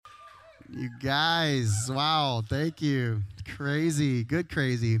You guys, wow, thank you. Crazy, good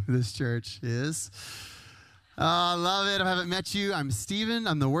crazy this church is. I love it. I haven't met you. I'm Steven.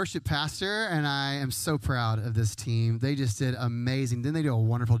 I'm the worship pastor, and I am so proud of this team. They just did amazing. Didn't they do a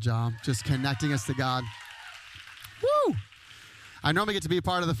wonderful job just connecting us to God? Woo! I normally get to be a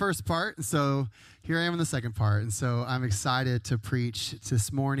part of the first part, so here I am in the second part. And so I'm excited to preach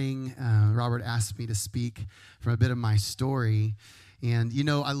this morning. Robert asked me to speak from a bit of my story. And, you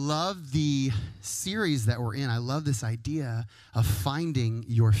know, I love the series that we're in. I love this idea of finding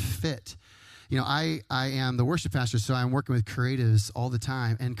your fit. You know, I am the worship pastor, so I'm working with creatives all the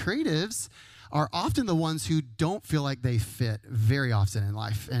time. And creatives are often the ones who don't feel like they fit very often in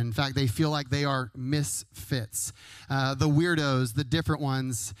life. And in fact, they feel like they are misfits, the weirdos, the different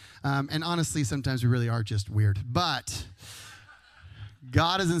ones. And honestly, sometimes we really are just weird. But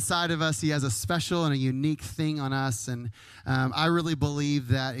God is inside of us. He has a special and a unique thing on us. And I really believe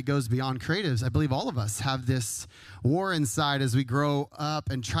that it goes beyond creatives. I believe all of us have this war inside as we grow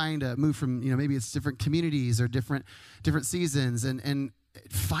up and trying to move from, you know, maybe it's different communities or different seasons. And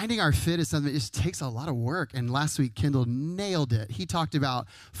finding our fit is something that just takes a lot of work. And last week, Kendall nailed it. He talked about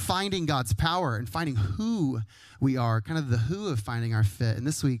finding God's power and finding who we are, kind of the who of finding our fit. And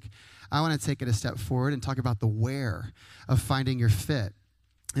this week, I want to take it a step forward and talk about the where of finding your fit.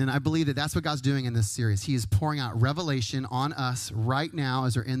 And I believe that that's what God's doing in this series. He is pouring out revelation on us right now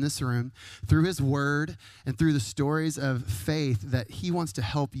as we're in this room through his word and through the stories of faith that he wants to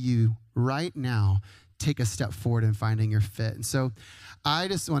help you right now take a step forward in finding your fit. And so I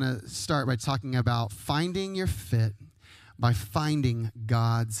just want to start by talking about finding your fit by finding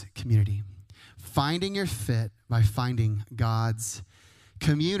God's community. Finding your fit by finding God's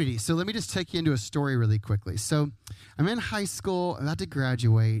community. So let me just take you into a story really quickly. So I'm in high school, about to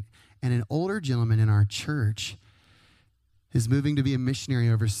graduate, and an older gentleman in our church is moving to be a missionary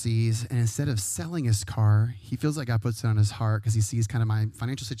overseas, and instead of selling his car, he feels like God puts it on his heart because he sees kind of my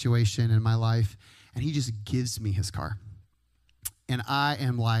financial situation in my life, and he just gives me his car. And I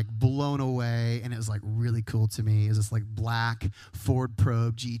am like blown away, and it was like really cool to me. It was this like black Ford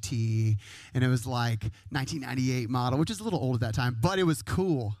Probe GT, and it was like 1998 model, which is a little old at that time, but it was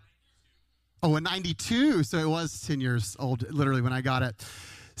cool. Oh, a 92, so it was 10 years old literally when I got it.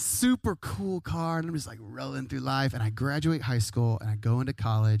 Super cool car, and I'm just like rolling through life, and I graduate high school, and I go into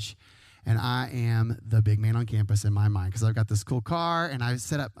college, and I am the big man on campus in my mind because I've got this cool car, and I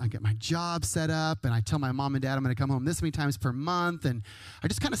get my job set up, and I tell my mom and dad I'm going to come home this many times per month, and I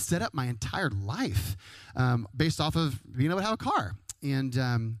just kind of set up my entire life based off of being able to have a car. And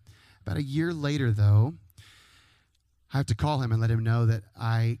about a year later, though, I have to call him and let him know that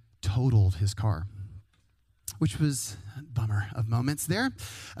I totaled his car, which was a bummer of moments there.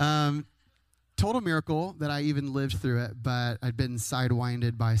 Total miracle that I even lived through it, but I'd been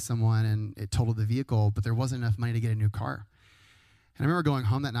sidewinded by someone and it totaled the vehicle, but there wasn't enough money to get a new car. And I remember going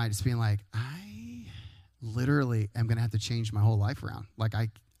home that night just being like, I literally am going to have to change my whole life around. Like I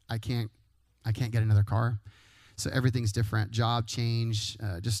can't get another car. So everything's different. Job change,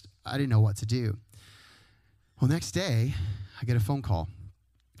 I didn't know what to do. Well, next day, I get a phone call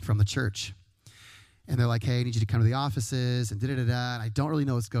from the church. And they're like, hey, I need you to come to the offices and da-da-da-da. And I don't really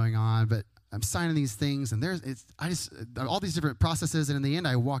know what's going on, but I'm signing these things, and all these different processes, and in the end,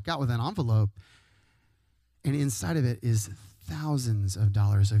 I walk out with an envelope, and inside of it is thousands of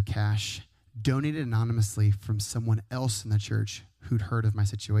dollars of cash donated anonymously from someone else in the church who'd heard of my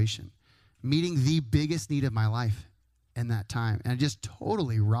situation, meeting the biggest need of my life in that time, and it just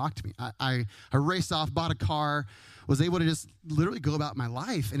totally rocked me. I raced off, bought a car, was able to just literally go about my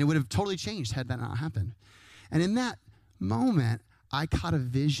life, and it would have totally changed had that not happened. And in that moment, I caught a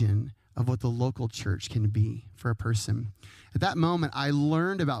vision of what the local church can be for a person. At that moment, I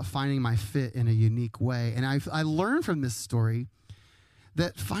learned about finding my fit in a unique way. And I learned from this story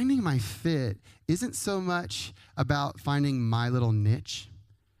that finding my fit isn't so much about finding my little niche,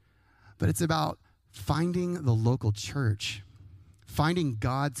 but it's about finding the local church, finding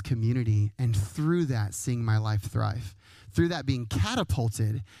God's community, and through that, seeing my life thrive. Through that being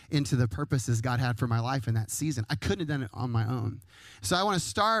catapulted into the purposes God had for my life in that season. I couldn't have done it on my own. So I want to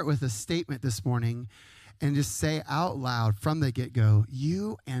start with a statement this morning and just say out loud from the get-go,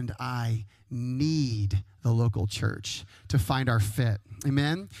 you and I need the local church to find our fit.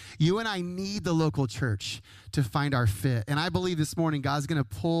 Amen? You and I need the local church to find our fit. And I believe this morning God's going to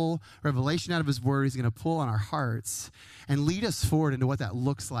pull revelation out of his word. He's going to pull on our hearts and lead us forward into what that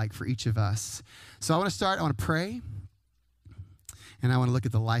looks like for each of us. So I want to pray. And I want to look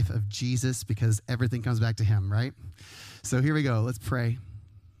at the life of Jesus because everything comes back to him, right? So here we go. Let's pray.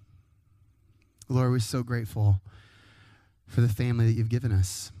 Lord, we're so grateful for the family that you've given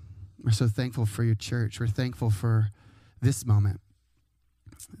us. We're so thankful for your church. We're thankful for this moment.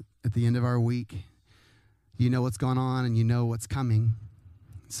 At the end of our week, you know what's going on and you know what's coming.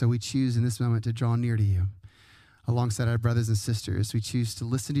 So we choose in this moment to draw near to you. Alongside our brothers and sisters, we choose to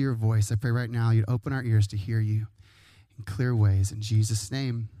listen to your voice. I pray right now you'd open our ears to hear you in clear ways. In Jesus'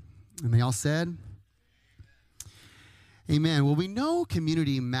 name. And they all said, amen. Well, we know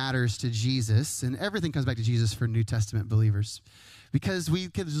community matters to Jesus, and everything comes back to Jesus for New Testament believers, because we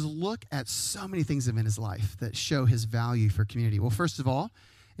could just look at so many things in his life that show his value for community. Well, first of all,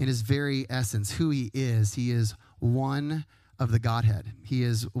 in his very essence, who he is one of the Godhead. He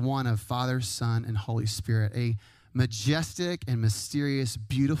is one of Father, Son, and Holy Spirit, a majestic and mysterious,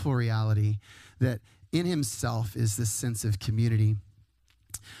 beautiful reality that in himself is this sense of community.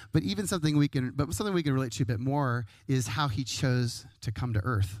 But something we can relate to a bit more is how he chose to come to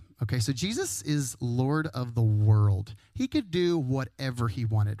earth. Okay, so Jesus is Lord of the world. He could do whatever he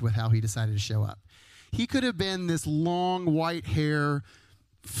wanted with how he decided to show up. He could have been this long white hair,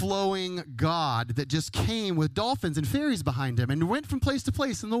 flowing God that just came with dolphins and fairies behind him and went from place to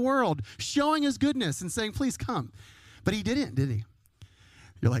place in the world, showing his goodness and saying, please come. But he didn't, did he?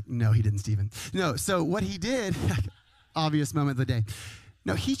 You're like, no, he didn't, Stephen. No, so what he did, obvious moment of the day.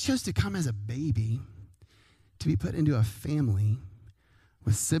 No, he chose to come as a baby to be put into a family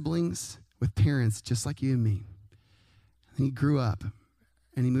with siblings, with parents just like you and me. And he grew up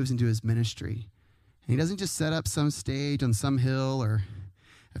and he moves into his ministry. And he doesn't just set up some stage on some hill or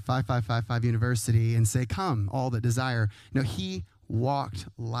at 5555 University and say, come, all that desire. No, he walked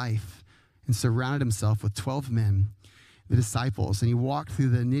life and surrounded himself with 12 men, the disciples, and he walked through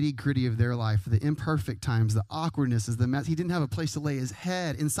the nitty-gritty of their life, the imperfect times, the awkwardnesses, the mess. He didn't have a place to lay his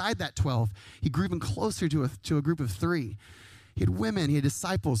head. Inside that 12, he grew even closer to a group of 3. He had women, he had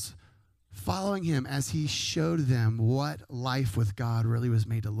disciples following him as he showed them what life with God really was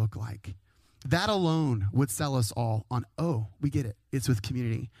made to look like. That alone would sell us all on, oh, we get it. It's with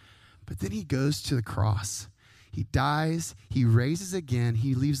community. But then he goes to the cross. He dies. He raises again.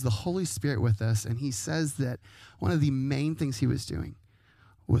 He leaves the Holy Spirit with us. And he says that one of the main things he was doing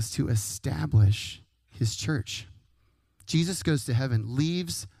was to establish his church. Jesus goes to heaven,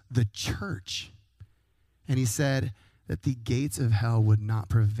 leaves the church. And he said that the gates of hell would not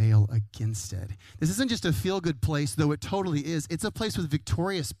prevail against it. This isn't just a feel-good place, though it totally is. It's a place with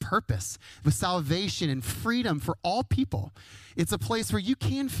victorious purpose, with salvation and freedom for all people. It's a place where you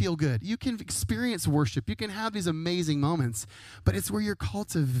can feel good. You can experience worship. You can have these amazing moments, but it's where you're called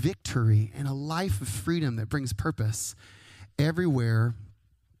to victory and a life of freedom that brings purpose everywhere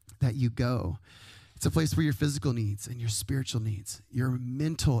that you go. It's a place where your physical needs and your spiritual needs, your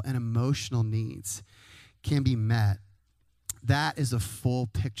mental and emotional needs can be met. That is a full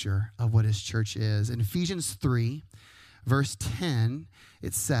picture of what his church is. In Ephesians 3, verse 10,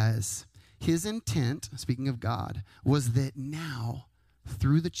 it says, his intent, speaking of God, was that now,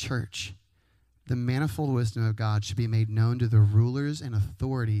 through the church, the manifold wisdom of God should be made known to the rulers and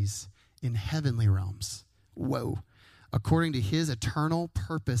authorities in heavenly realms. Whoa. According to his eternal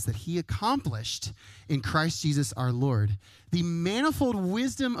purpose that he accomplished in Christ Jesus our Lord. The manifold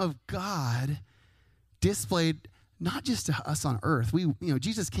wisdom of God displayed not just to us on earth.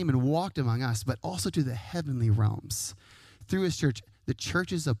 Jesus came and walked among us, but also to the heavenly realms. Through his church, the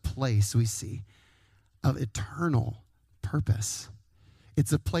church is a place, we see, of eternal purpose.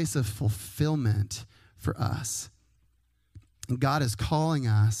 It's a place of fulfillment for us. And God is calling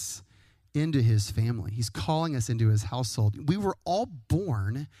us into his family. He's calling us into his household. We were all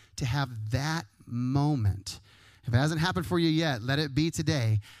born to have that moment. If it hasn't happened for you yet, let it be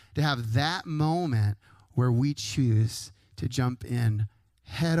today, to have that moment where we choose to jump in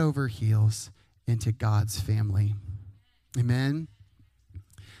head over heels into God's family. Amen?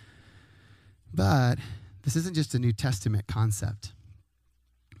 But this isn't just a New Testament concept.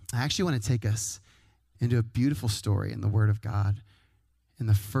 I actually want to take us into a beautiful story in the Word of God in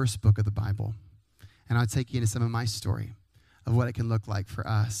the first book of the Bible. And I'll take you into some of my story of what it can look like for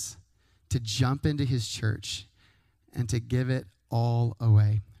us to jump into his church and to give it all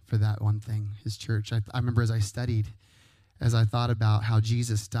away for that one thing, his church. I remember as I studied, as I thought about how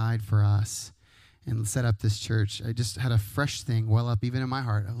Jesus died for us and set up this church, I just had a fresh thing well up even in my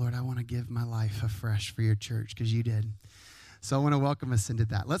heart. Oh, Lord, I want to give my life afresh for your church because you did. So I want to welcome us into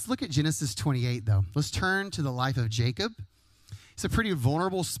that. Let's look at Genesis 28, though. Let's turn to the life of Jacob. It's a pretty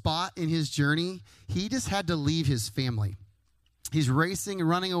vulnerable spot in his journey. He just had to leave his family. He's racing and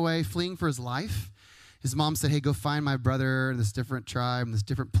running away, fleeing for his life. His mom said, hey, go find my brother in this different tribe, in this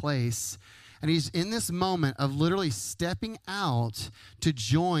different place. And he's in this moment of literally stepping out to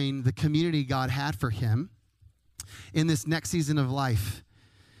join the community God had for him in this next season of life.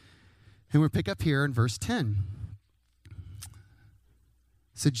 And we'll pick up here in verse 10.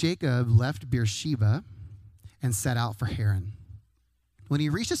 So Jacob left Beersheba and set out for Haran. When he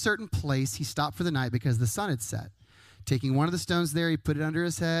reached a certain place, he stopped for the night because the sun had set. Taking one of the stones there, he put it under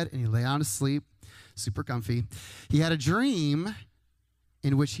his head and he lay down to sleep, super comfy. He had a dream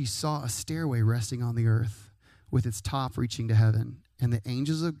in which he saw a stairway resting on the earth with its top reaching to heaven, and the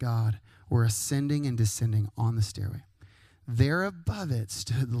angels of God were ascending and descending on the stairway. There above it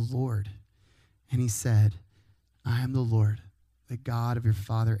stood the Lord, and he said, I am the Lord, the God of your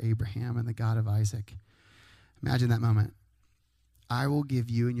father Abraham and the God of Isaac. Imagine that moment. I will give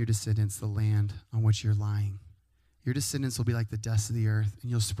you and your descendants the land on which you're lying. Your descendants will be like the dust of the earth,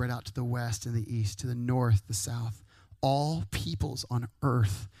 and you'll spread out to the west and the east, to the north, the south. All peoples on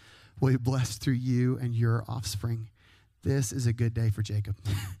earth will be blessed through you and your offspring. This is a good day for Jacob.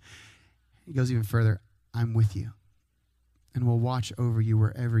 He goes even further. I'm with you and will watch over you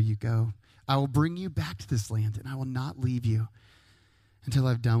wherever you go. I will bring you back to this land, and I will not leave you until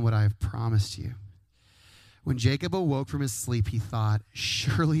I've done what I have promised you. When Jacob awoke from his sleep, he thought,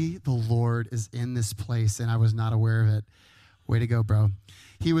 surely the Lord is in this place, and I was not aware of it. Way to go, bro.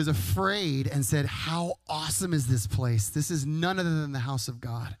 He was afraid and said, how awesome is this place? This is none other than the house of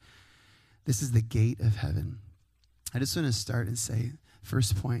God. This is the gate of heaven. I just want to start and say,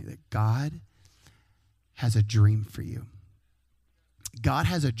 first point, that God has a dream for you. God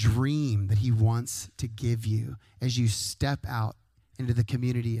has a dream that he wants to give you as you step out into the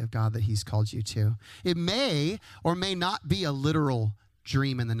community of God that he's called you to. It may or may not be a literal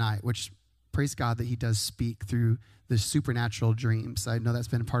dream in the night, which praise God that he does speak through the supernatural dreams. I know that's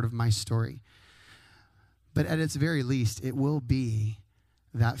been a part of my story. But at its very least, it will be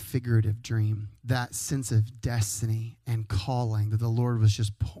that figurative dream, that sense of destiny and calling that the Lord was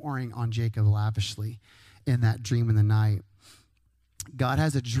just pouring on Jacob lavishly in that dream in the night. God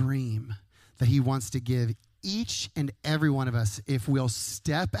has a dream that he wants to give each and every one of us if we'll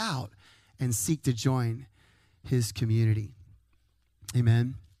step out and seek to join his community.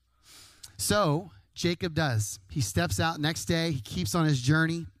 Amen. So Jacob does. He steps out next day. He keeps on his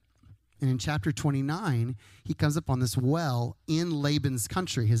journey. And in chapter 29, he comes up on this well in Laban's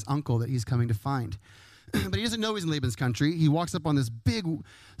country, his uncle that he's coming to find. But he doesn't know he's in Laban's country. He walks up on this big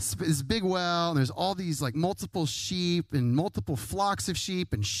well, and there's all these like multiple sheep and multiple flocks of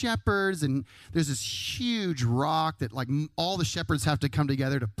sheep and shepherds, and there's this huge rock that like all the shepherds have to come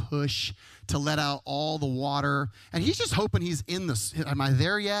together to push to let out all the water. And he's just hoping he's in this. Am I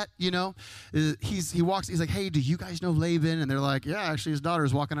there yet? You know, he walks. He's like, hey, do you guys know Laban? And they're like, yeah, actually, his daughter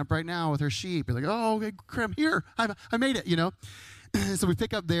is walking up right now with her sheep. He's like, oh, okay, I'm here. I made it. You know. So we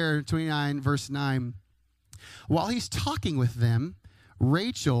pick up there, 29 verse 9. While he's talking with them,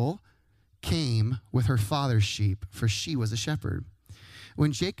 Rachel came with her father's sheep, for she was a shepherd.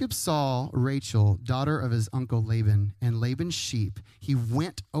 When Jacob saw Rachel, daughter of his uncle Laban, and Laban's sheep, he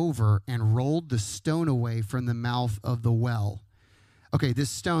went over and rolled the stone away from the mouth of the well. Okay,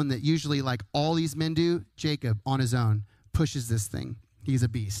 this stone that usually like all these men do, Jacob on his own pushes this thing. He's a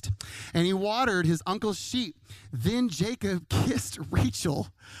beast. And he watered his uncle's sheep. Then Jacob kissed Rachel,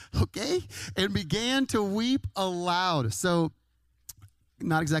 okay, and began to weep aloud. So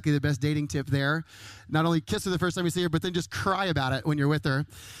not exactly the best dating tip there. Not only kiss her the first time you see her, but then just cry about it when you're with her.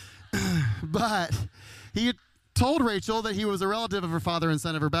 But he had told Rachel that he was a relative of her father and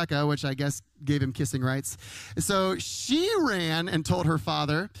son of Rebekah, which I guess gave him kissing rights. So she ran and told her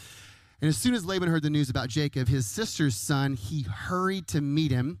father. And as soon as Laban heard the news about Jacob, his sister's son, he hurried to meet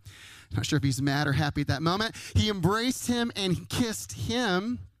him. Not sure if he's mad or happy at that moment. He embraced him and he kissed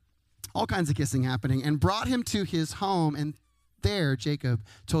him. All kinds of kissing happening. And brought him to his home. And there Jacob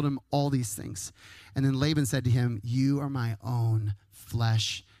told him all these things. And then Laban said to him, you are my own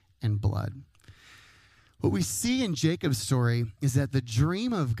flesh and blood. What we see in Jacob's story is that the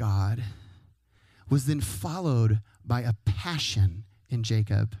dream of God was then followed by a passion in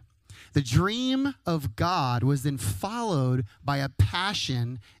Jacob. The dream of God was then followed by a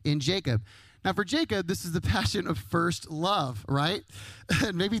passion in Jacob. Now, for Jacob, this is the passion of first love, right?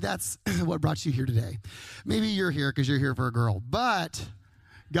 And maybe that's what brought you here today. Maybe you're here because you're here for a girl, but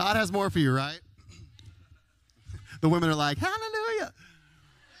God has more for you, right? The women are like, hallelujah.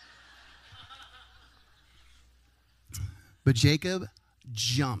 But Jacob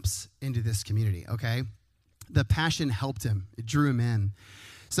jumps into this community, okay? The passion helped him. It drew him in.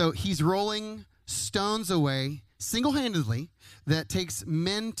 So he's rolling stones away single-handedly that takes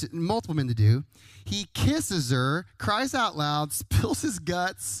multiple men to do. He kisses her, cries out loud, spills his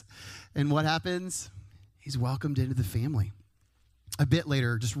guts, and what happens? He's welcomed into the family. A bit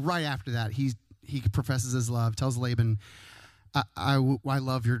later, just right after that, he professes his love, tells Laban, I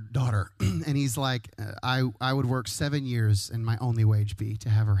love your daughter. And he's like, I would work 7 years and my only wage be to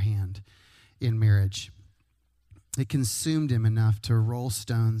have her hand in marriage. It consumed him enough to roll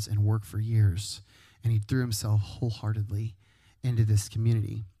stones and work for years. And he threw himself wholeheartedly into this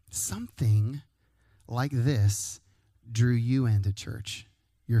community. Something like this drew you into church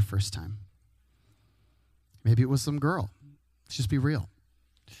your first time. Maybe it was some girl. Let's just be real.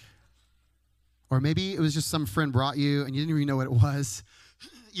 Or maybe it was just some friend brought you and you didn't even know what it was.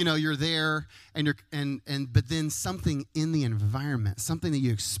 You know, you're there but then something in the environment, something that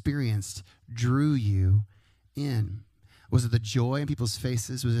you experienced drew you in. Was it the joy in people's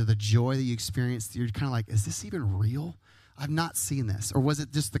faces? Was it the joy that you experienced? You're kind of like, is this even real? I've not seen this. Or was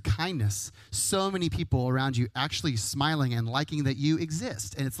it just the kindness? So many people around you actually smiling and liking that you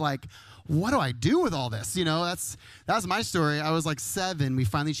exist. And it's like, what do I do with all this? You know, that's my story. I was like 7. We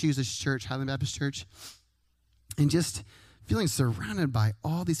finally choose this church, Highland Baptist Church. And just feeling surrounded by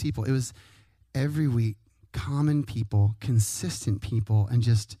all these people. It was every week, common people, consistent people, and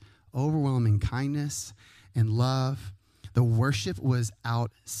just overwhelming kindness and love. The worship was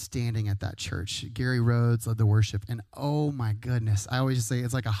outstanding at that church. Gary Rhodes led the worship, and oh my goodness, I always just say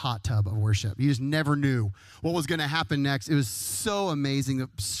it's like a hot tub of worship. You just never knew what was going to happen next. It was so amazing,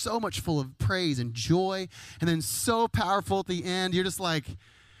 so much full of praise and joy, and then so powerful at the end. You're just like,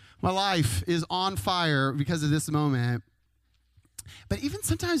 my life is on fire because of this moment. But even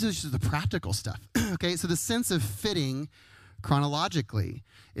sometimes it was just the practical stuff, okay? So the sense of fitting chronologically.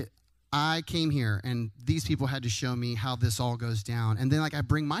 I came here, and these people had to show me how this all goes down. And then, like, I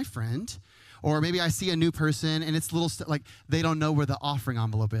bring my friend, or maybe I see a new person, and it's little stuff, like, they don't know where the offering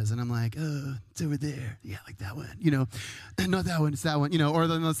envelope is. And I'm like, it's over there. Yeah, like that one, you know. Not that one, it's that one, you know. Or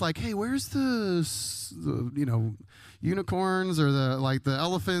then it's like, hey, where's the you know, unicorns or the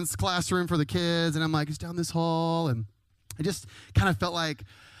elephants classroom for the kids? And I'm like, it's down this hall. And I just kind of felt like,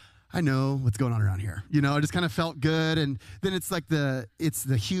 I know what's going on around here. You know, I just kind of felt good. And then it's like it's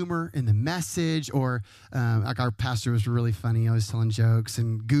the humor in the message, or like our pastor was really funny, always telling jokes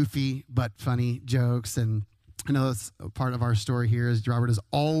and goofy but funny jokes. And I know that's a part of our story here is Robert is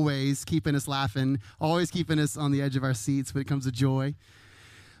always keeping us laughing, always keeping us on the edge of our seats when it comes to joy.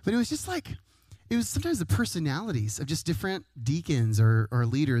 But it was just like, it was sometimes the personalities of just different deacons or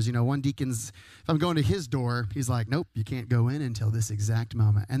leaders. You know, one deacon's, if I'm going to his door, he's like, nope, you can't go in until this exact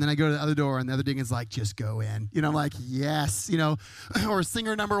moment. And then I go to the other door, and the other deacon's like, just go in. You know, I'm like, yes, you know. Or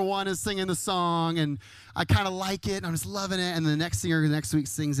singer number 1 is singing the song, and I kind of like it, and I'm just loving it. And the next singer next week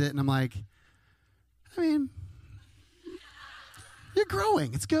sings it, and I'm like, I mean, you're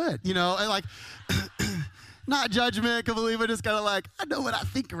growing. It's good. You know, and like... Not judgment completely, but just kind of like, I know what I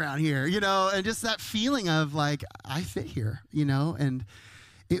think around here, you know, and just that feeling of like, I fit here, you know, and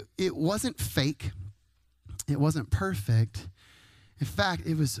it wasn't fake. It wasn't perfect. In fact,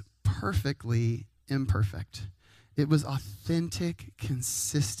 it was perfectly imperfect. It was authentic,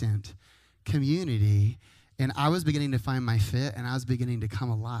 consistent community, and I was beginning to find my fit, and I was beginning to come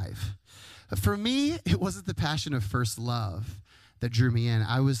alive. For me, it wasn't the passion of first love that drew me in.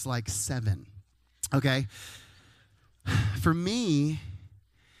 I was like 7. Okay, for me,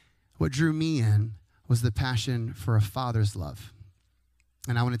 what drew me in was the passion for a father's love.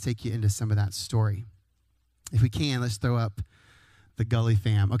 And I want to take you into some of that story. If we can, let's throw up the Gully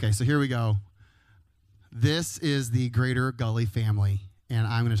fam. Okay, so here we go. This is the greater Gully family, and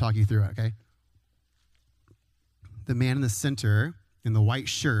I'm going to talk you through it, okay? The man in the center in the white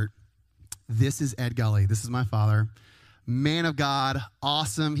shirt, this is Ed Gully. This is my father. Man of God,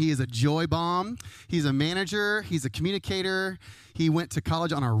 awesome. He is a joy bomb. He's a manager. He's a communicator. He went to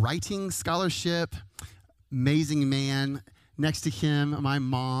college on a writing scholarship. Amazing man. Next to him, my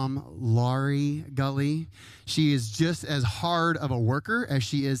mom, Laurie Gully. She is just as hard of a worker as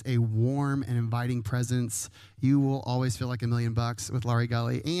she is a warm and inviting presence. You will always feel like $1,000,000 with Laurie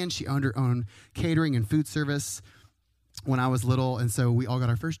Gully. And she owned her own catering and food service when I was little. And so we all got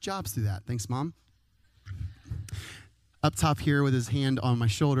our first jobs through that. Thanks, Mom. Up top here with his hand on my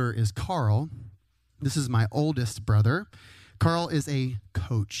shoulder is Carl. This is my oldest brother. Carl is a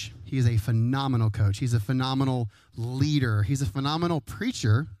coach. He is a phenomenal coach. He's a phenomenal leader. He's a phenomenal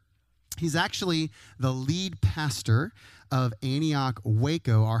preacher. He's actually the lead pastor of Antioch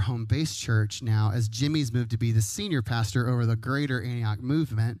Waco, our home base church now, as Jimmy's moved to be the senior pastor over the greater Antioch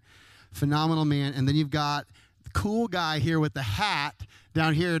movement. Phenomenal man. And then you've got the cool guy here with the hat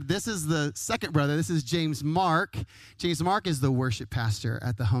down here. This is the second brother. This is James Mark. James Mark is the worship pastor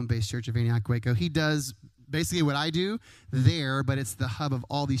at the home base church of Antioch Waco. He does basically what I do there, but it's the hub of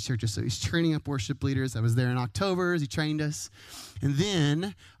all these churches. So he's training up worship leaders. I was there in October as he trained us. And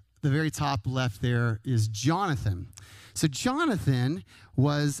then the very top left there is Jonathan. So Jonathan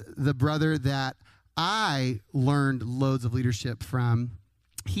was the brother that I learned loads of leadership from.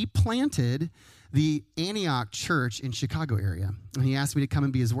 He planted the Antioch Church in Chicago area. And he asked me to come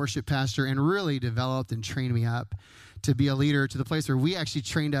and be his worship pastor and really developed and trained me up to be a leader to the place where we actually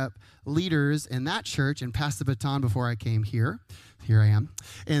trained up leaders in that church and passed the baton before I came here. Here I am.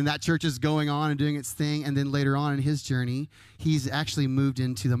 And that church is going on and doing its thing. And then later on in his journey, he's actually moved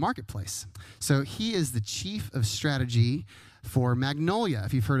into the marketplace. So he is the chief of strategy for Magnolia.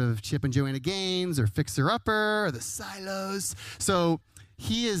 If you've heard of Chip and Joanna Gaines or Fixer Upper or the Silos. So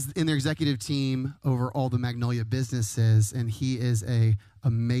he is in their executive team over all the Magnolia businesses, and he is an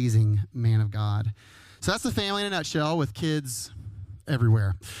amazing man of God. So that's the family in a nutshell with kids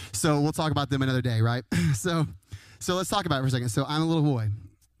everywhere. So we'll talk about them another day, right? So let's talk about it for a second. So I'm a little boy.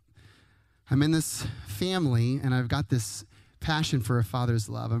 I'm in this family, and I've got this passion for a father's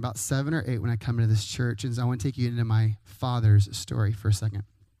love. I'm about 7 or 8 when I come into this church, and so I want to take you into my father's story for a second.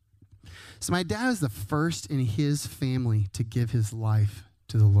 So my dad is the first in his family to give his life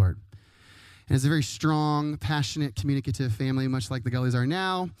to the Lord. And it's a very strong, passionate, communicative family, much like the Gullies are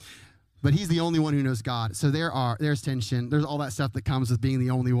now. But he's the only one who knows God. So there's tension. There's all that stuff that comes with being the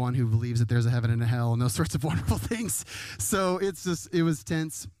only one who believes that there's a heaven and a hell and those sorts of wonderful things. So it was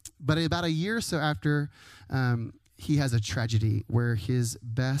tense. But about a year or so after, he has a tragedy where his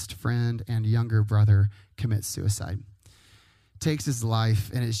best friend and younger brother commits suicide. Takes his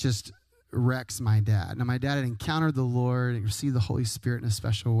life, and it just wrecks my dad. Now, my dad had encountered the Lord and received the Holy Spirit in a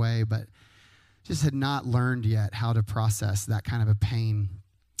special way, but just had not learned yet how to process that kind of a pain.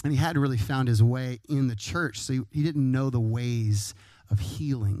 And he hadn't really found his way in the church, so he didn't know the ways of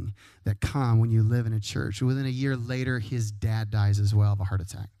healing that come when you live in a church. Within a year later, his dad dies as well of a heart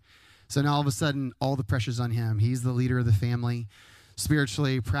attack. So now all of a sudden, all the pressure's on him. He's the leader of the family,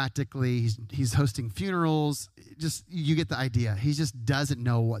 spiritually, practically. He's hosting funerals. Just, you get the idea. He just doesn't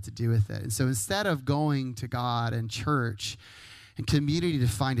know what to do with it. And so instead of going to God and church and community to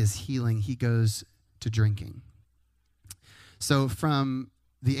find his healing, he goes to drinking. So from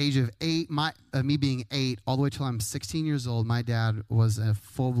the age of 8, me being 8, all the way till I'm 16 years old, my dad was a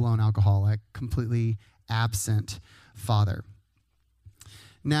full-blown alcoholic, completely absent father.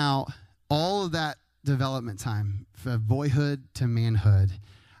 Now, all of that development time, from boyhood to manhood,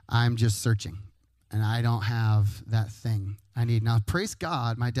 I'm just searching, and I don't have that thing I need. Now, praise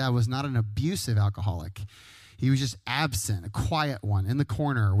God, my dad was not an abusive alcoholic. He was just absent, a quiet one in the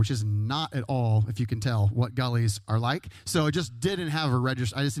corner, which is not at all, if you can tell, what Gullies are like. So it just didn't have a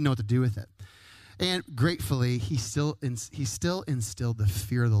register. I just didn't know what to do with it. And gratefully, he still instilled the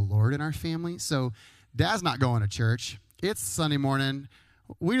fear of the Lord in our family. So Dad's not going to church. It's Sunday morning.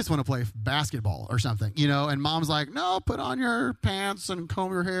 We just want to play basketball or something, and Mom's like, no, put on your pants and comb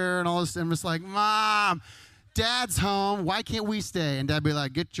your hair and all this. And I'm just like, Mom, Dad's home. Why can't we stay? And Dad'd be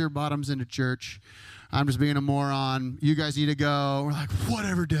like, get your bottoms into church. I'm just being a moron. You guys need to go. We're like,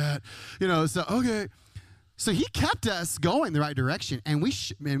 whatever, Dad. So, okay. So he kept us going the right direction, and we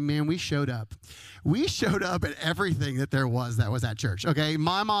showed up. We showed up at everything that was at church, okay?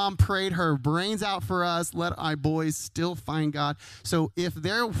 My mom prayed her brains out for us, let our boys still find God. So if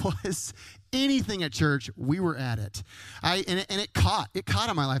there was anything at church, we were at it. It caught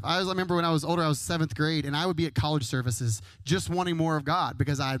in my life. I remember when I was older, I was 7th grade, and I would be at college services just wanting more of God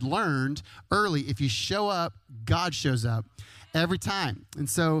because I had learned early, if you show up, God shows up every time. And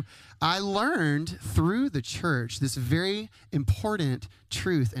so I learned through the church this very important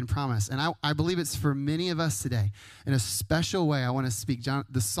truth and promise. And I believe it's for many of us today. In a special way, I want to speak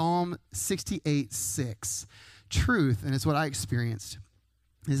the Psalm 68:6 truth, and it's what I experienced,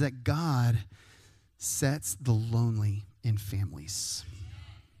 is that God sets the lonely in families.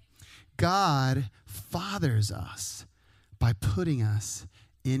 God fathers us by putting us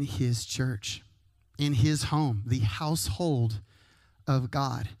in his church, in his home, the household of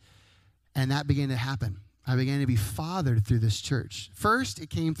God. And that began to happen. I began to be fathered through this church. First, it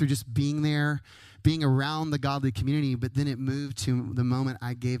came through just being there, being around the godly community, but then it moved to the moment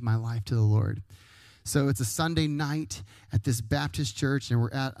I gave my life to the Lord. So it's a Sunday night at this Baptist church, and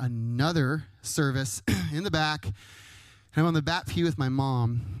we're at another service in the back. I'm on the back pew with my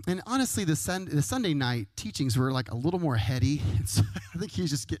mom. And honestly, the Sunday night teachings were like a little more heady. So I think he's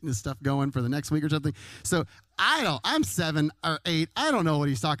just getting his stuff going for the next week or something. So I'm 7 or 8. I don't know what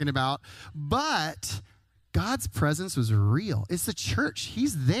he's talking about. But God's presence was real. It's the church.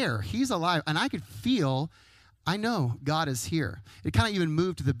 He's there. He's alive. And I could feel, I know God is here. It kind of even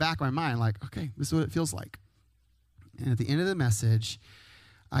moved to the back of my mind, like, okay, this is what it feels like. And at the end of the message,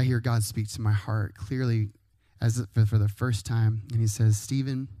 I hear God speak to my heart clearly, as for the first time, and he says,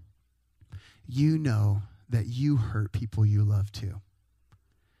 Stephen, you know that you hurt people you love too.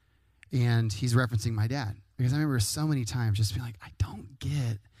 And he's referencing my dad, because I remember so many times just being like, I don't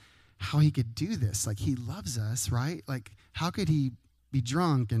get how he could do this. Like, he loves us, right? Like, how could he be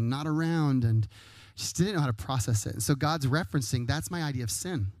drunk and not around, and just didn't know how to process it. And so God's referencing, that's my idea of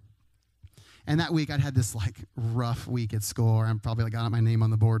sin. And that week I'd had this like rough week at school, or I'm probably like got my name on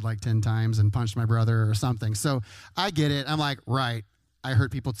the board like 10 times and punched my brother or something. So I get it. I'm like, right, I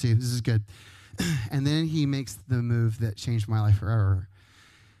hurt people too. This is good. And then he makes the move that changed my life forever.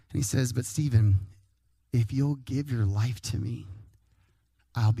 And he says, but Stephen, if you'll give your life to me,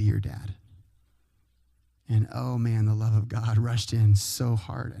 I'll be your dad. And oh man, the love of God rushed in so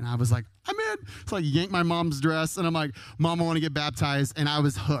hard. And I was like, I'm in. So I yanked my mom's dress and I'm like, Mom, I want to get baptized. And I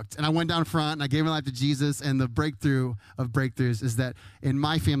was hooked. And I went down front and I gave my life to Jesus. And the breakthrough of breakthroughs is that in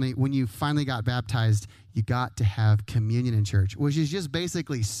my family, when you finally got baptized, you got to have communion in church, which is just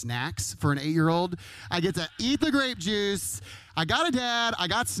basically snacks for an 8-year-old. I get to eat the grape juice. I got a dad. I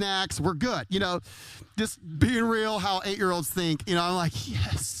got snacks. We're good. You know, just being real how 8-year-olds think. You know, I'm like,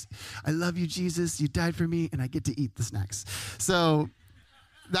 yes, I love you, Jesus. You died for me, and I get to eat the snacks. So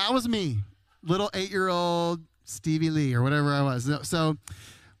that was me, little 8-year-old Stevie Lee or whatever I was. So,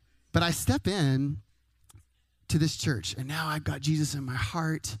 but I step in to this church, and now I've got Jesus in my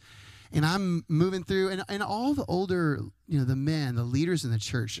heart. And I'm moving through, and all the older, you know, the men, the leaders in the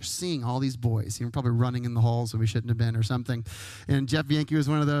church are seeing all these boys. You know, probably running in the halls when we shouldn't have been or something. And Jeff Yankee was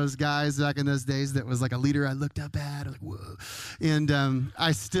one of those guys back in those days that was like a leader I looked up at. I was like, whoa. And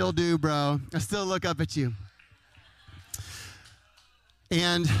I still do, bro. I still look up at you.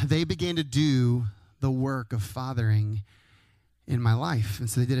 And they began to do the work of fathering in my life. And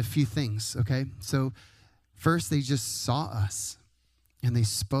so they did a few things, okay? So first, they just saw us. And they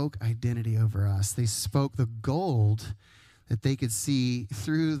spoke identity over us. They spoke the gold that they could see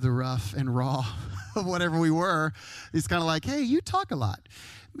through the rough and raw of whatever we were. It's kind of like, hey, you talk a lot.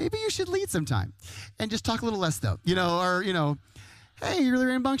 Maybe you should lead sometime. And just talk a little less, though. You know, or, you know, hey, you're really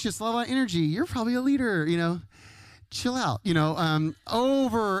rambunctious, a lot of energy. You're probably a leader, you know. Chill out, you know,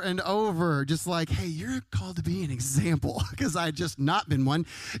 over and over, just like, hey, you're called to be an example, because I just not been one,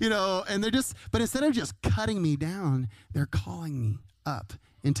 you know. And they're just, but instead of just cutting me down, they're calling me up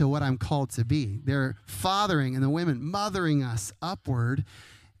into what I'm called to be. They're fathering, and the women mothering us upward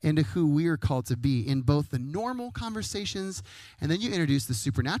into who we are called to be in both the normal conversations, and then you introduce the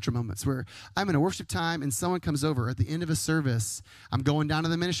supernatural moments where I'm in a worship time and someone comes over at the end of a service. I'm going down to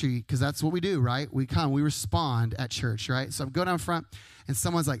the ministry because that's what we do, right? We come, we respond at church, right? So I'm going down front and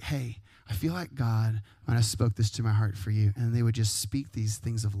someone's like, hey, I feel like God, when I spoke this to my heart for you, and they would just speak these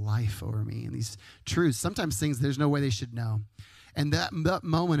things of life over me and these truths, sometimes things there's no way they should know. And that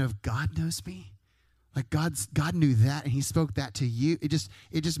moment of God knows me, like God knew that, and he spoke that to you. It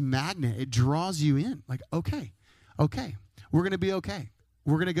just magnet. It draws you in. Like, okay, we're going to be okay.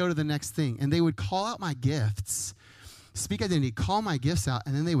 We're going to go to the next thing. And they would call out my gifts, speak identity, call my gifts out,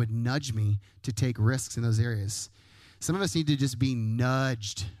 and then they would nudge me to take risks in those areas. Some of us need to just be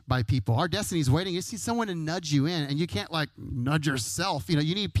nudged by people. Our destiny is waiting. You see someone to nudge you in, and you can't like nudge yourself. You know,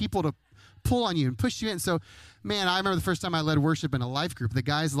 you need people to pull on you and push you in. So, man, I remember the first time I led worship in a life group, the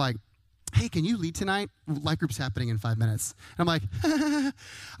guy's like, hey, can you lead tonight? Life group's happening in 5 minutes. And I'm like, I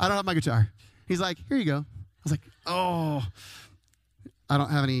don't have my guitar. He's like, here you go. I was like, oh, I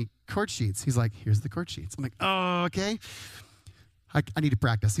don't have any chord sheets. He's like, here's the chord sheets. I'm like, oh, okay. I need to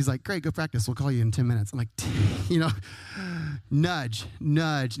practice. He's like, great, go practice. We'll call you in 10 minutes. I'm like, you know, nudge.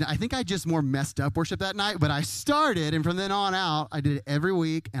 Now, I think I just more messed up worship that night, but I started, and from then on out, I did it every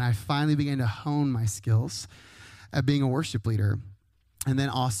week, and I finally began to hone my skills at being a worship leader. And then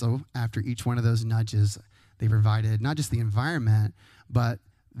also, after each one of those nudges, they provided not just the environment, but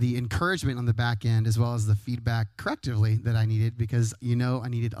the encouragement on the back end, as well as the feedback correctively that I needed, because, you know, I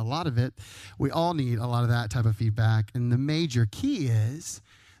needed a lot of it. We all need a lot of that type of feedback. And the major key is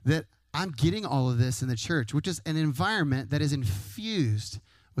that I'm getting all of this in the church, which is an environment that is infused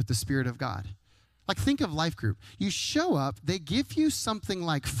with the Spirit of God. Like, think of Life Group. You show up, they give you something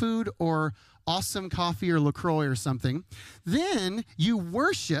like food or awesome coffee or LaCroix or something. Then you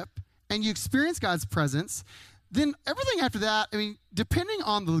worship and you experience God's presence. Then everything after that, I mean, depending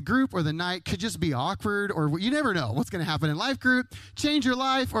on the group or the night, could just be awkward, or you never know what's going to happen in life group, change your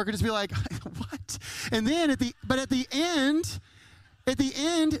life, or it could just be like, what? And then at the end,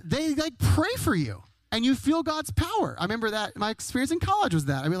 they like pray for you. and you feel God's power. I remember that my experience in college was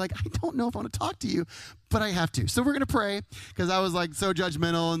that. I'd be like, I don't know if I want to talk to you, but I have to. So we're going to pray, because I was like so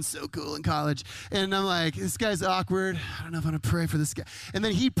judgmental and so cool in college. And I'm like, this guy's awkward. I don't know if I'm going to pray for this guy. And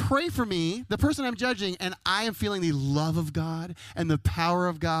then he'd pray for me, the person I'm judging, and I am feeling the love of God and the power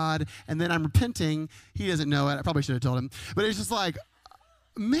of God. And then I'm repenting. He doesn't know it. I probably should have told him. But it's just like,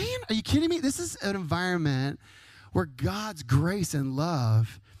 man, are you kidding me? This is an environment where God's grace and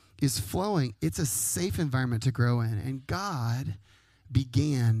love is flowing. It's a safe environment to grow in. And God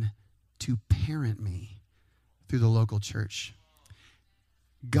began to parent me through the local church.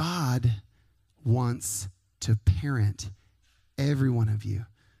 God wants to parent every one of you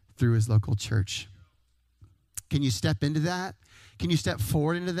through his local church. Can you step into that? Can you step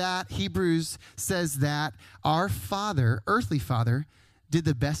forward into that? Hebrews says that our father, earthly father, did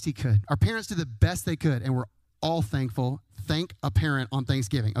the best he could. Our parents did the best they could, and we're all thankful. Thank a parent on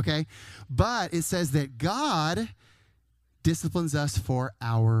Thanksgiving, okay? But it says that God disciplines us for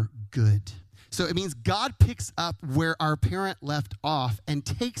our good. So it means God picks up where our parent left off and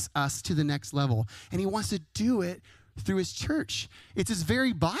takes us to the next level. And he wants to do it through his church. It's his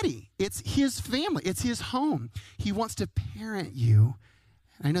very body. It's his family. It's his home. He wants to parent you.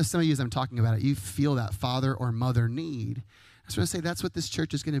 And I know some of you, as I'm talking about it, you feel that father or mother need. I just want to say that's what this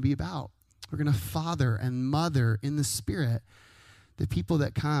church is going to be about. We're going to father and mother in the Spirit the people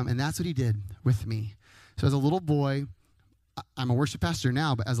that come. And that's what he did with me. So as a little boy, I'm a worship pastor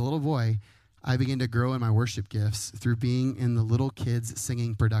now, but as a little boy, I began to grow in my worship gifts through being in the little kids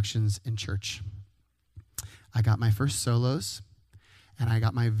singing productions in church. I got my first solos, and I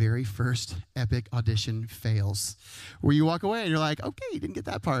got my very first epic audition fails, where you walk away and you're like, okay, you didn't get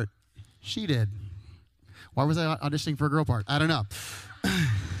that part. She did. Why was I auditioning for a girl part? I don't know.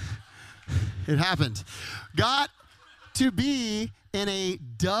 It happened. Got to be in a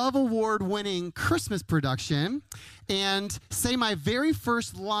Dove Award-winning Christmas production and say my very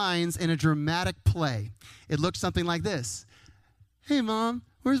first lines in a dramatic play. It looked something like this. Hey, Mom,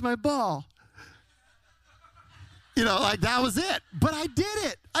 where's my ball? You know, like that was it. But I did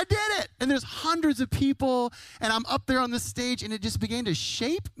it. I did it. And there's hundreds of people, and I'm up there on the stage, and it just began to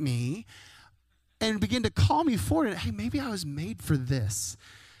shape me and begin to call me forward. And, hey, maybe I was made for this.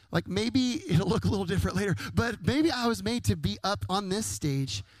 Like maybe it'll look a little different later, but maybe I was made to be up on this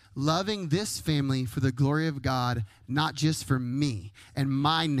stage loving this family for the glory of God, not just for me and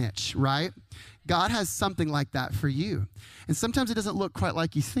my niche, right? God has something like that for you. And sometimes it doesn't look quite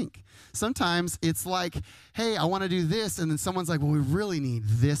like you think. Sometimes it's like, hey, I want to do this. And then someone's like, well, we really need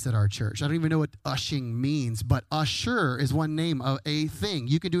this at our church. I don't even know what ushing means, but usher is one name of a thing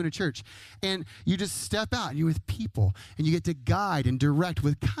you can do in a church. And you just step out and you're with people and you get to guide and direct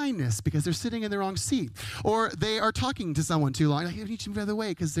with kindness because they're sitting in the wrong seat. Or they are talking to someone too long. Like, you need to move out of the way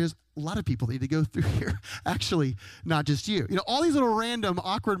because there's a lot of people that need to go through here. Actually, not just you. You know, all these little random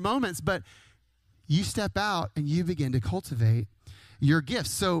awkward moments, but you step out and you begin to cultivate your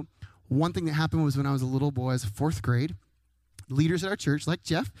gifts. So one thing that happened was when I was a little boy, as a fourth grade, leaders at our church, like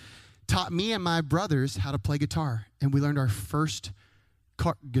Jeff, taught me and my brothers how to play guitar. And we learned our first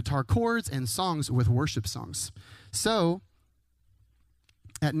guitar chords and songs with worship songs. So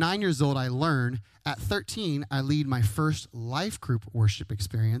at 9 years old, I learned. At 13, I lead my first life group worship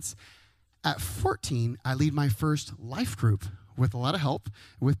experience. At 14, I lead my first life group with a lot of help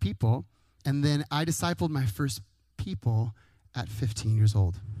with people. And then I discipled my first people at 15 years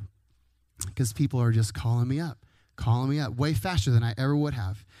old because people are just calling me up way faster than I ever would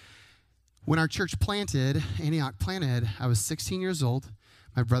have. When our church planted, Antioch planted, I was 16 years old.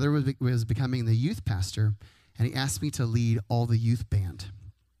 My brother was becoming the youth pastor, and he asked me to lead all the youth band,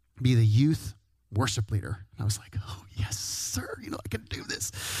 be the youth worship leader. And I was like, oh, yes, sir. You know, I can do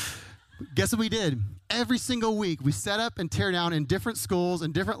this. Guess what we did? Every single week, we set up and tear down in different schools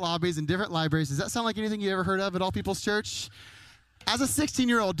and different lobbies and different libraries. Does that sound like anything you ever heard of at All People's Church? As a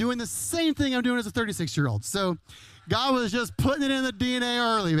 16-year-old, doing the same thing I'm doing as a 36-year-old. So God was just putting it in the DNA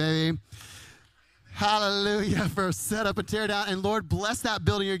early, baby. Hallelujah for set up and tear down. And Lord, bless that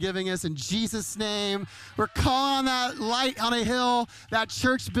building you're giving us in Jesus' name. We're calling on that light on a hill, that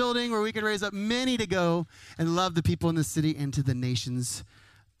church building where we can raise up many to go and love the people in the city and to the nations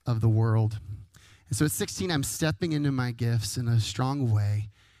of the world. And so at 16, I'm stepping into my gifts in a strong way.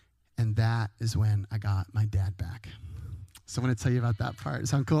 And that is when I got my dad back. So I want to tell you about that part.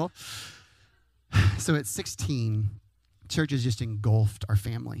 Sound cool? So at 16, church has just engulfed our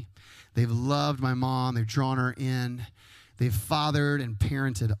family. They've loved my mom. They've drawn her in. They've fathered and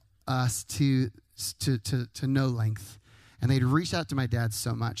parented us to no length. And they'd reached out to my dad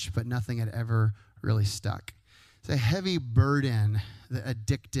so much, but nothing had ever really stuck. It's a heavy burden, the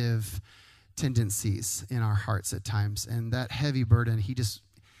addictive tendencies in our hearts at times. And that heavy burden, he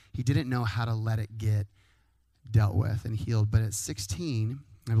didn't know how to let it get dealt with and healed. But at 16,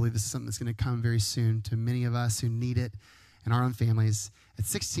 I believe this is something that's going to come very soon to many of us who need it in our own families. At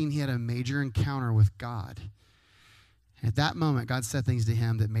 16, he had a major encounter with God. And at that moment, God said things to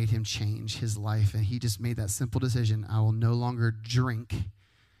him that made him change his life. And he just made that simple decision: I will no longer drink,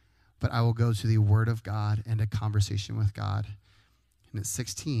 but I will go to the Word of God and a conversation with God. And at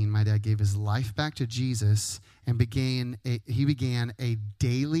 16, my dad gave his life back to Jesus and he began a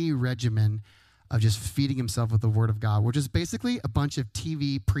daily regimen of just feeding himself with the Word of God, which is basically a bunch of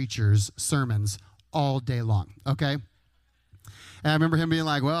TV preachers' sermons all day long, okay? And I remember him being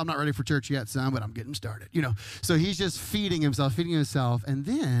like, well, I'm not ready for church yet, son, but I'm getting started, So he's just feeding himself. And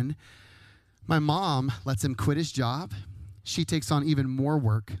then my mom lets him quit his job. She takes on even more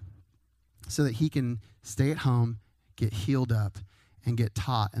work so that he can stay at home, get healed up, and get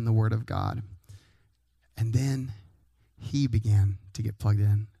taught in the Word of God. And then he began to get plugged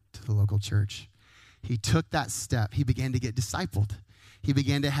in to the local church. He took that step. He began to get discipled. He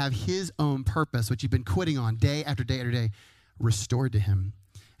began to have his own purpose, which he'd been quitting on day after day after day, restored to him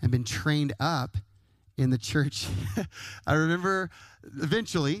and been trained up in the church. I remember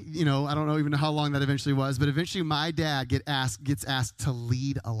eventually, I don't know even how long that eventually was, but eventually my dad gets asked to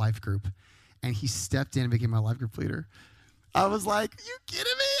lead a life group, and he stepped in and became my life group leader. I was like, you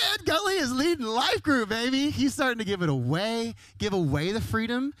kidding me? Ed Gutley is leading life group, baby. He's starting to give away the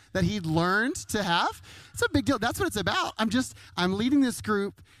freedom that he'd learned to have. It's a big deal. That's what it's about. I'm leading this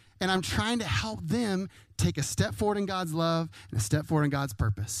group, and I'm trying to help them take a step forward in God's love and a step forward in God's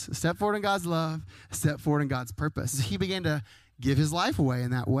purpose. A step forward in God's love, a step forward in God's purpose. He began to give his life away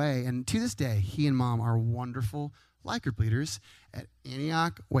in that way. And to this day, he and mom are wonderful life group leaders at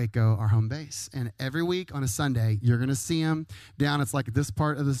Antioch Waco, our home base. And every week on a Sunday, you're going to see them down. It's like this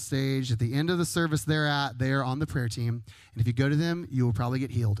part of the stage. At the end of the service they are on the prayer team. And if you go to them, you will probably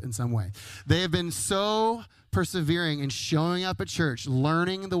get healed in some way. They have been so persevering and showing up at church,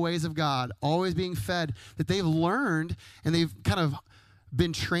 learning the ways of God, always being fed, that they've learned and they've kind of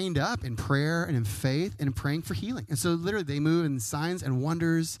been trained up in prayer and in faith and in praying for healing. And so literally they move in signs and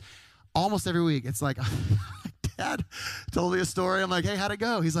wonders almost every week. It's like, Dad told me a story. I'm like, hey, how'd it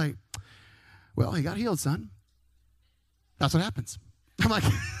go? He's like, well, he got healed, son. That's what happens. I'm like,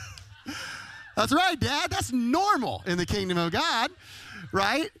 that's right, Dad. That's normal in the kingdom of God,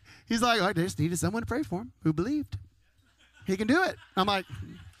 right? He's like, I just needed someone to pray for him who believed. He can do it. I'm like,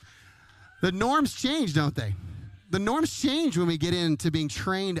 the norms change, don't they? The norms change when we get into being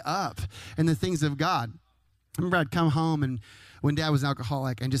trained up in the things of God. I remember I'd come home and when Dad was an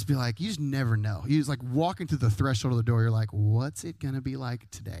alcoholic and just be like, you just never know. You just like walking through the threshold of the door, you're like, what's it going to be like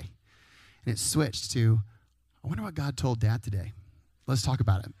today? And it switched to, I wonder what God told Dad today. Let's talk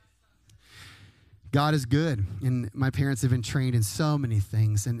about it. God is good, and my parents have been trained in so many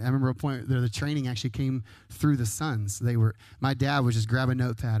things. And I remember a point where the training actually came through the sons. My dad would just grab a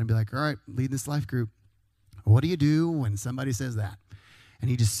notepad and be like, all right, lead this life group. What do you do when somebody says that? And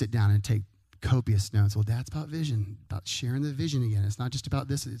he'd just sit down and take copious notes. Well, Dad's about vision, about sharing the vision again. It's not just about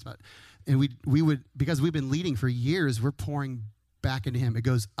this. It's about, and we would, because we've been leading for years, we're pouring back into him. It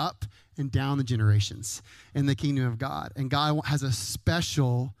goes up and down the generations in the kingdom of God. And God has a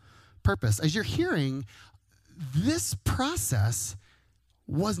special purpose. As you're hearing, this process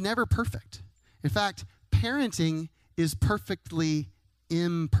was never perfect. In fact, parenting is perfectly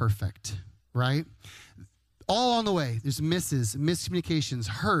imperfect, right? All on the way, there's misses, miscommunications,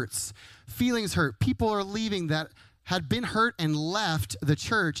 hurts, feelings hurt. People are leaving that had been hurt and left the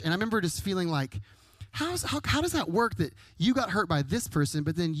church. And I remember just feeling like, how does that work that you got hurt by this person,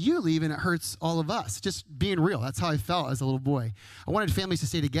 but then you leave and it hurts all of us? Just being real. That's how I felt as a little boy. I wanted families to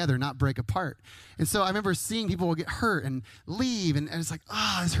stay together, not break apart. And so I remember seeing people get hurt and leave, and it's like,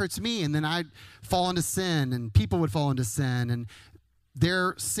 this hurts me. And then I'd fall into sin, and people would fall into sin, and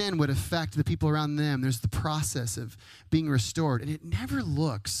their sin would affect the people around them. There's the process of being restored, and it never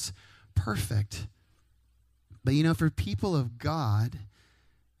looks perfect. But for people of God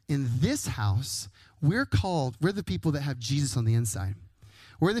in this house, we're the people that have Jesus on the inside.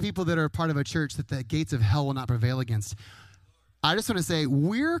 We're the people that are a part of a church that the gates of hell will not prevail against. I just want to say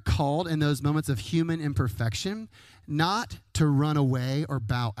we're called in those moments of human imperfection not to run away or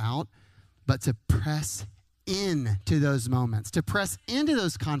bow out, but to press into those moments, to press into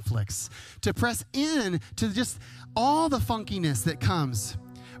those conflicts, to press in to just all the funkiness that comes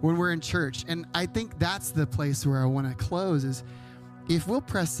when we're in church. And I think that's the place where I want to close is, if we'll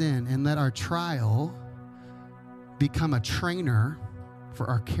press in and let our trial become a trainer for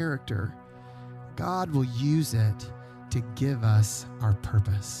our character, God will use it to give us our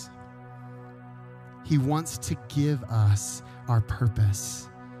purpose. He wants to give us our purpose.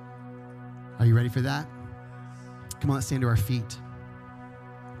 Are you ready for that? Come on, let's stand to our feet.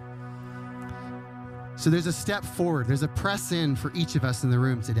 So there's a step forward. There's a press in for each of us in the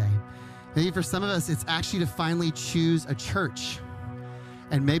room today. Maybe for some of us, it's actually to finally choose a church.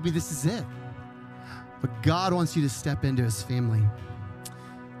 And maybe this is it. But God wants you to step into his family.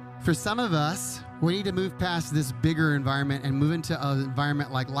 For some of us, we need to move past this bigger environment and move into an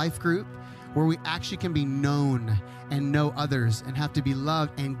environment like Life Group, where we actually can be known and know others and have to be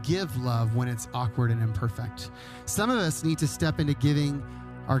loved and give love when it's awkward and imperfect. Some of us need to step into giving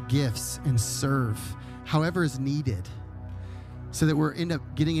our gifts and serve however is needed, so that we're end up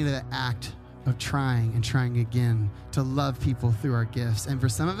getting into the act of trying and trying again to love people through our gifts. And for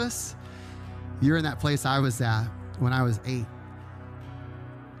some of us, you're in that place I was at when I was 8.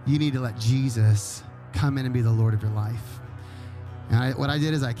 You need to let Jesus come in and be the Lord of your life. And what I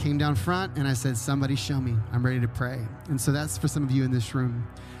did is I came down front and I said, somebody show me. I'm ready to pray. And so that's for some of you in this room.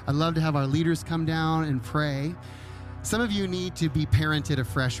 I'd love to have our leaders come down and pray. Some of you need to be parented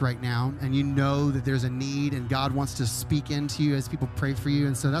afresh right now, and you know that there's a need and God wants to speak into you as people pray for you.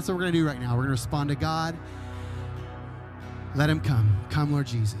 And so that's what we're going to do right now. We're going to respond to God. Let him come. Come, Lord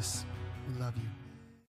Jesus. We love you.